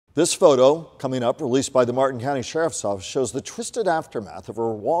This photo, coming up, released by the Martin County Sheriff's Office, shows the twisted aftermath of a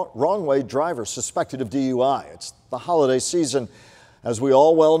wrong-way driver suspected of DUI. It's the holiday season, as we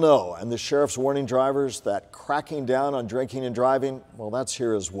all well know, and the sheriff's warning drivers that cracking down on drinking and driving, well, that's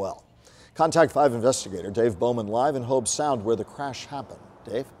here as well. Contact 5 investigator Dave Bowman live in Hobe Sound where the crash happened.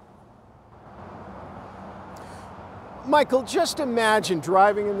 Dave? Michael, just imagine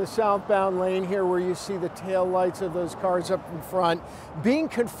driving in the southbound lane here where you see the tail lights of those cars up in front, being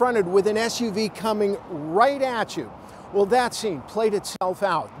confronted with an SUV coming right at you. Well, that scene played itself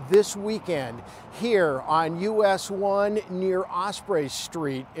out this weekend here on US 1 near Osprey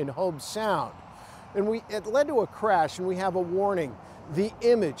Street in Hobe Sound. And it led to a crash, and we have a warning. The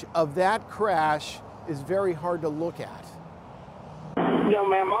image of that crash is very hard to look at. No,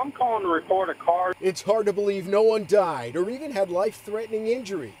 ma'am, I'm calling to report a car. It's hard to believe no one died or even had life-threatening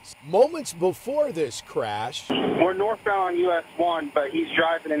injuries. Moments before this crash, We're northbound on US 1, but he's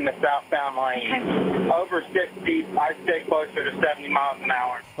driving in the southbound lane. Over 60, I'd say closer to 70 miles an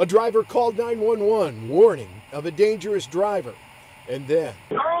hour. a driver called 911, warning of a dangerous driver. And then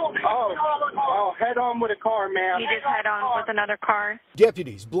Head on with a car, ma'am. He just head on with another car.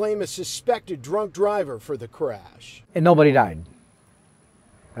 deputies blame a suspected drunk driver for the crash. And nobody died.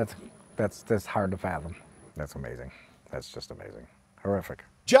 That's hard to fathom. That's amazing. That's just amazing. Horrific.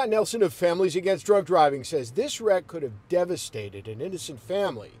 John Nelson of Families Against Drunk Driving says this wreck could have devastated an innocent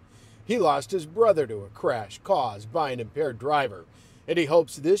family. He lost his brother to a crash caused by an impaired driver, and he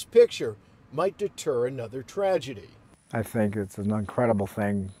hopes this picture might deter another tragedy. I think it's an incredible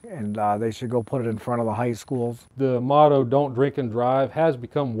thing, and they should go put it in front of the high schools. The motto, don't drink and drive, has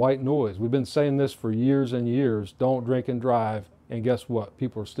become white noise. We've been saying this for years and years, don't drink and drive, and guess what?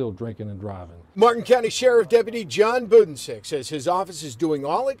 People are still drinking and driving. Martin County Sheriff Deputy John Budensick says his office is doing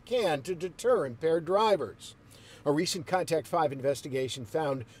all it can to deter impaired drivers. A recent Contact 5 investigation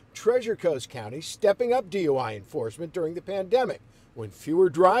found Treasure Coast County stepping up DUI enforcement during the pandemic when fewer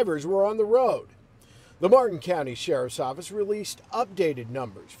drivers were on the road. The Martin County Sheriff's Office released updated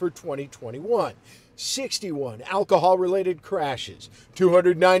numbers for 2021. 61 alcohol-related crashes,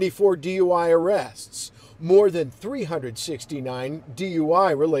 294 DUI arrests, more than 369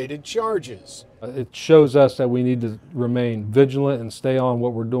 DUI-related charges. It shows us that we need to remain vigilant and stay on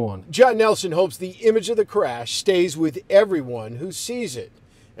what we're doing. John Nelson hopes the image of the crash stays with everyone who sees it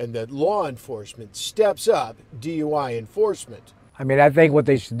and that law enforcement steps up DUI enforcement. I mean, I think what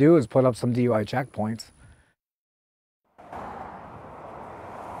they should do is put up some DUI checkpoints.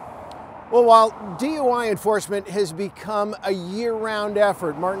 Well, while DUI enforcement has become a year-round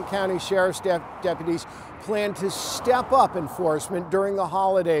effort, Martin County Sheriff's deputies plan to step up enforcement during the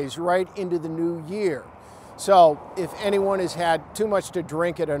holidays right into the new year. So if anyone has had too much to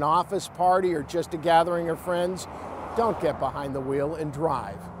drink at an office party or just a gathering of friends, don't get behind the wheel and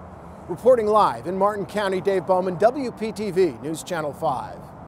drive. Reporting live in Martin County, Dave Bowman, WPTV News Channel 5.